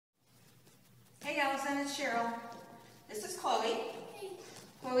and it's Cheryl. This is Chloe. Hey.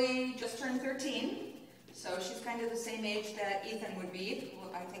 Chloe just turned 13, so she's kind of the same age that Ethan would be.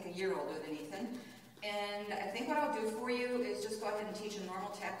 Well, I think a year older than Ethan. And I think what I'll do for you is just go ahead and teach a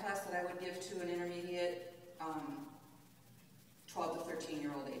normal tap class that I would give to an intermediate 12 to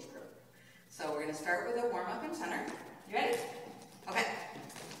 13-year-old age group. So we're going to start with a warm-up and center. You ready? Okay.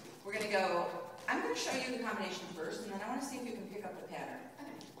 We're going to go, I'm going to show you the combination first, and then I want to see if you can pick up the pattern.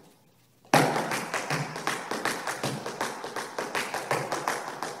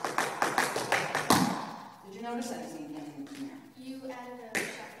 Did you notice anything in there? You added a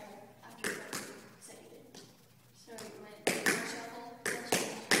shuffle after you said you did. So you went one shuffle, one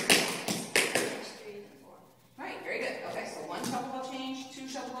change, 3, then 4. Right, very good. Okay, so 1 shuffle ball change, 2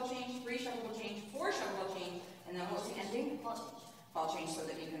 shuffle ball change, 3 shuffle ball change, 4 shuffle ball change, and then what was the ending? Ball change. Ball change so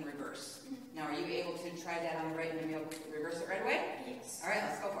that you can reverse. Now, are you able to try that on the right and then be able to reverse it right away? Yes. All right,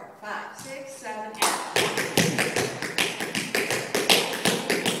 let's go for it. 5, 6, 7, 8.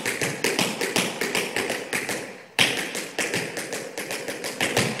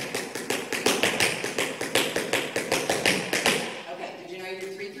 Okay, did you know you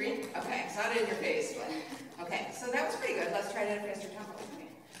did 3, 3? Okay, saw it in your face. But, okay, so that was pretty good. Let's try that at a faster tempo. Okay.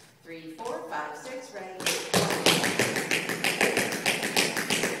 3, 4, 5, 6, ready.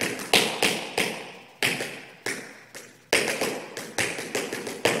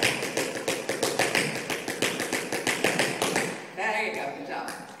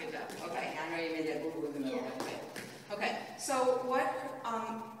 So what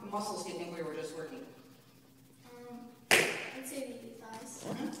muscles do you think we were just working? I'd say the thighs.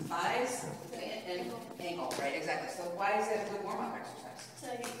 Thighs and ankle, right, exactly. So why is that a good warm-up exercise?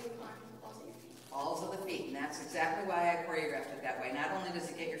 So I get you on the balls of your feet. Balls of the feet, and that's exactly why I choreographed it that way. Not only does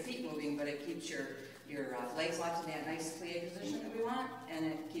it get your feet moving, but it keeps your legs locked in that nice plie position that we want, and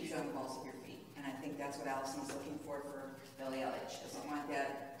it keeps you on the balls of your feet. And I think that's what Allison's looking for belly LH. Doesn't want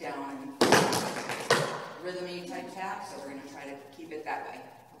that down rhythmy type tap, so we're going to try to keep it that way.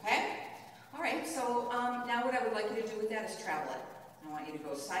 Okay? All right, so now what I would like you to do with that is travel it. I want you to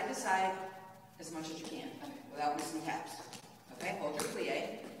go side to side as much as you can without missing taps. Okay? Hold your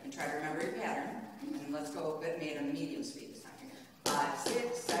plie and try to remember your pattern. And let's go a bit made on medium speed this time. 5,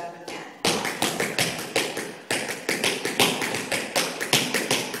 6, 7, 8.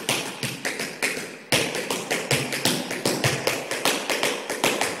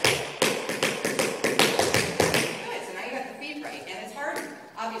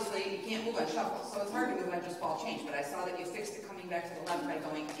 So it's hard to move on just ball change, but I saw that you fixed it coming back to the left by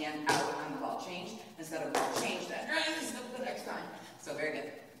going in, out on the ball change, instead of ball change then. The next time. So very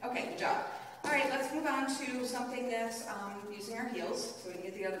good. Okay, good job. All right, let's move on to something that's using our heels, so we can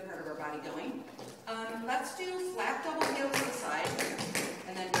get the other part of our body going. Let's do flat double heels to the side,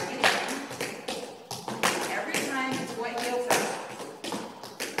 and then bring it in. Every time it's what heel first.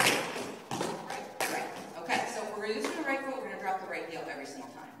 Right. Okay, so if we're using the right foot, we're going to drop the right heel every single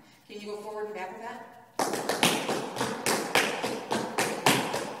time. Can you go forward and back with that?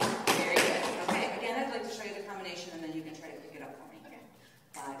 Very good. Okay, again, I'd like to show you the combination, and then you can try to pick it up for me. Okay.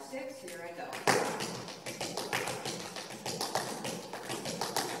 5, 6, here I go.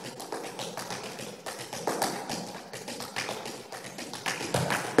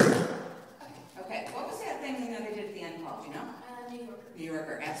 Okay, what was that thing that I did at the end called, do you know? New Yorker. New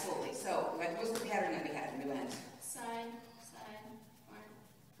Yorker, absolutely. So, what was the pattern that we had? We went side,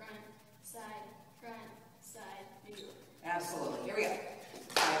 New Yorker. Absolutely. Here we go.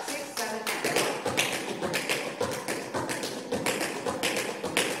 5, 6, 7, 8.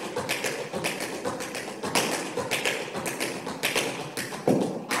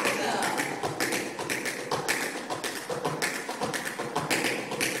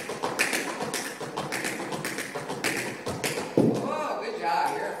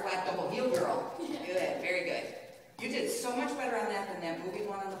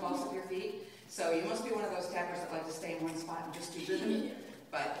 So you must be one of those tappers that like to stay in one spot and just do rhythm,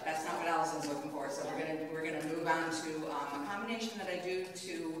 but that's not what Allison's looking for. So we're gonna move on to a combination that I do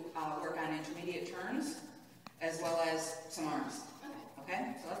to work on intermediate turns, as well as some arms.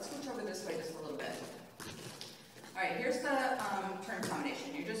 Okay. So let's switch over this way just a little bit. All right, here's the turn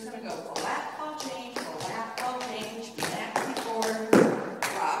combination. You're just gonna go flat ball change, back forward,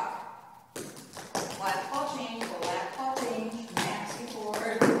 rock. Flat ball change, maxi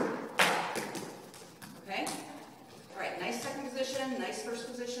forward. Okay? All right, nice second position, nice first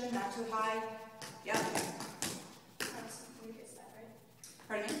position, not too high. Yep. We face that, right?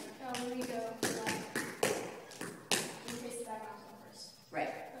 Pardon me? When we go left, we face the back mountain first.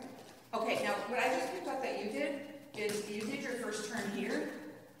 Right. Okay, now what I just picked up that you did is you did your first turn here,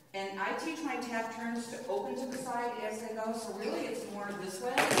 And I teach my tap turns to open to the side as they go, so really it's more this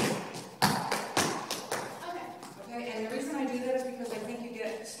way. Okay, and the reason I do that is because I think you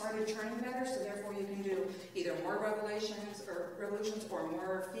get started turning better, so therefore you can do either more revolutions or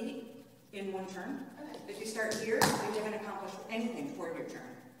more feet in one turn. Okay. If you start here, you haven't accomplished anything toward your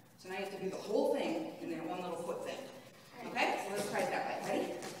turn. So now you have to do the whole thing in that one little foot thing. Okay, so let's try it that way.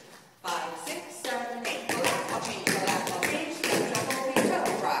 Ready? 5, 6, 7, 8. Go left, I'll change. Go left, I'll change. Step, double,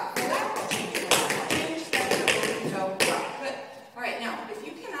 toe, rock. Go left, I'll change. Go left, I'll change. Step, double, toe, rock. Good. All right, now, if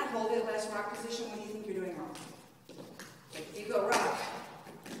you cannot hold that last rock position, what do you think you're doing wrong? If you go rock,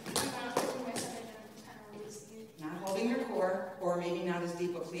 not holding your core, or maybe not as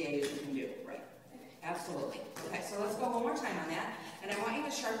deep a plie as you can do. Right. Absolutely. Okay, so let's go one more time on that. And I want you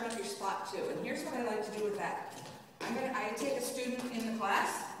to sharpen up your spot too. And here's what I like to do with that. I take a student in the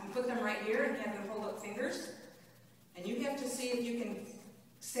class and put them right here and have them hold up fingers. And you have to see if you can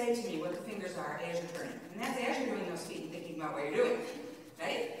say to me what the fingers are as you're turning. And that's as you're doing those feet and thinking about what you're doing.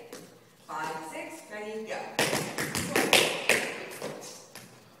 Ready? 5, 6, ready, go.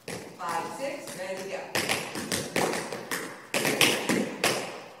 5, 6, ready, go.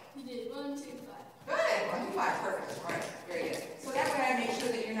 You did 1, 2, 5. Good, 1, 2, 5, perfect. All right, very good. So that way I make sure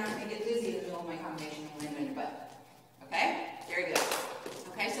that you're not going to get dizzy in the middle of my combination and land on your butt. Okay, very good.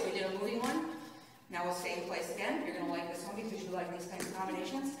 Okay, so we did a moving one. Now we'll stay in place again. You're going to like this one because you like these kinds of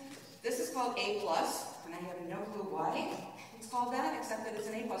combinations. This is called A+, and I have no clue why it's called that, except that it's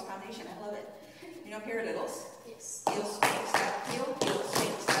an A+ combination. I love it. You know paradiddles? Yes. Heel, snake, step, heel,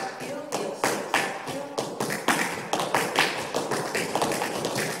 snake, step, heel, snake, step, heel.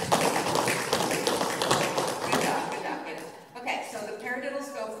 Good job, good job, good. Okay, so the paradiddles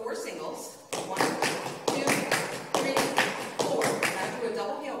go 4 singles. 1, 2, 3, 4. Now do a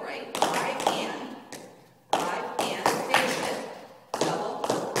double heel right. Right and finish it. Double,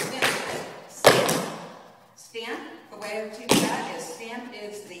 finish it. Stamp. Stamp, the way I teach that is stamp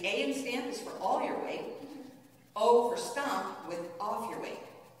is, the A in stamp is for all your weight. O for stomp with off your weight.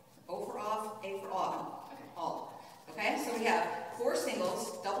 O for off, A for on. All. Okay, so we have 4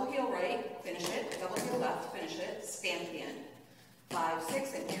 singles, double heel right, finish it, double heel left, finish it, stamp in. 5,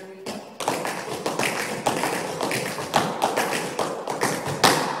 6, and here we go.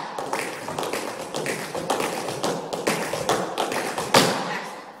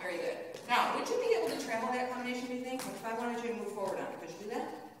 If I wanted you to move forward on it, could you do that?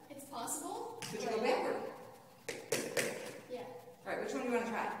 It's possible. Could you go backward? Yeah. All right, which one do you want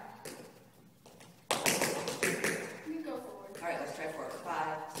to try? You go forward. All right, let's try forward.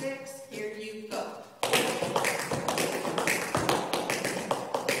 5, 6, here you go.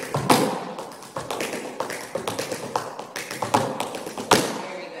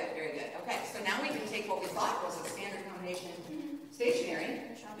 Very good, very good. Okay, so now we can take what we thought was a standard combination stationary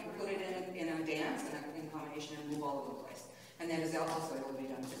and put it in a dance and in combination and move all over the place. And that is also able to be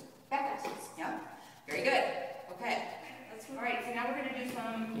done just back passes. Yeah? Very good. Okay. All right, so now we're going to do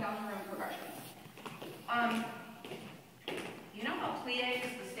some down the room progression. You know how plie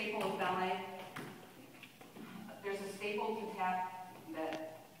is the staple of ballet? There's a staple to tap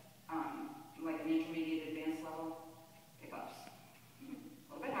that, like an intermediate advanced level, pickups. A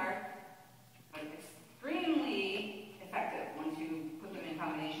little bit hard, but extremely effective once you put them in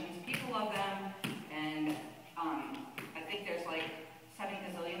combinations. People love them, and I think there's like 7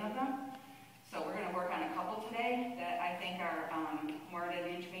 gazillion of them. So we're going to work on a couple today that I think are more at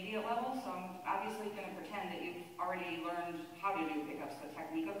an intermediate level. So I'm obviously going to pretend that you've already learned how to do pickups, the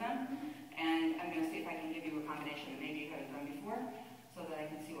technique of them. And I'm going to see if I can give you a combination that maybe you haven't done before, so that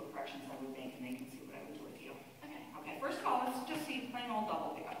I can see what corrections I would make and they can see what I would do with you. Okay. Okay, first of all, let's just see plain old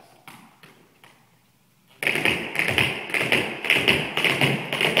double pickups.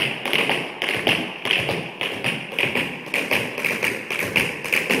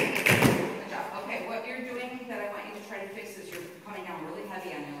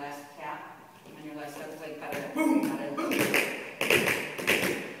 Boom, boom.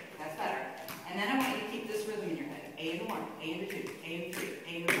 That's better. And then I want you to keep this rhythm in your head. A into 1, A into 2, A into 3, A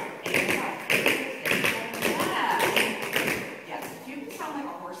into 4, A into 5, A into 6, A into 7. Yeah. Yes. If you can sound like a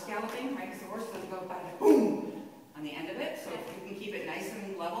horse galloping, right? Because the horse doesn't go by the boom on the end of it. So if you can keep it nice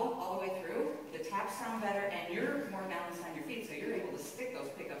and level all the way through, the taps sound better, and you're more balanced on your feet, so you're able to stick those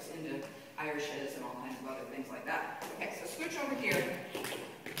pickups into Irishes and all kinds of other things like that. Okay, so switch over here.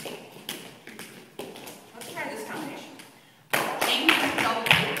 Let's try this combination. Change and double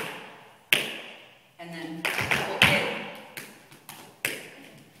dig. And then double dig.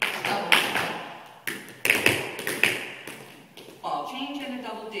 Double dig. Ball change and a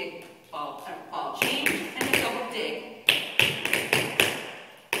double dig. Ball change and a double dig.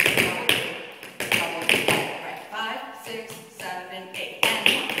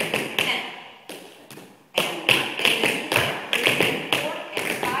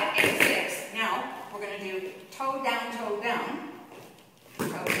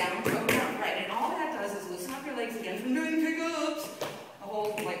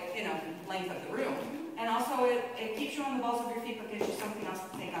 keeps you on the balls of your feet, but gives you something else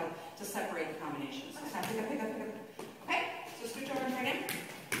to think out to separate the combinations. So it's not pick up, pick up, pick up. Okay, so switch over and try again.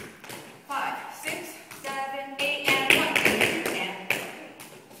 5, 6, 7, 8, and 1, 2, and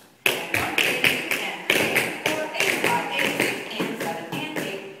 1, 2, and 3, and 4, 8, 5, 8, 6, and 7, and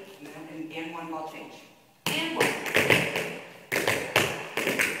 8, and 1 ball change. And 1.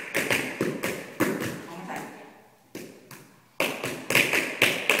 One more time.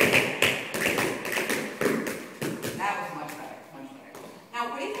 That was much better, much better. Now,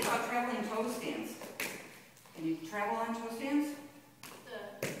 what do you think about traveling toe stands? Can you travel on toe stands?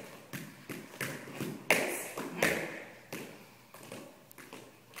 Yes.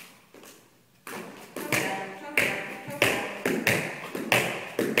 Toe down, toe down, toe down.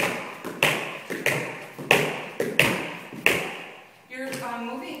 You're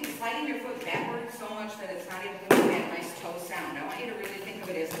sliding your foot backwards so much that it's not able to make that nice toe sound. I want you to really think of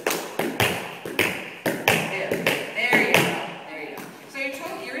it as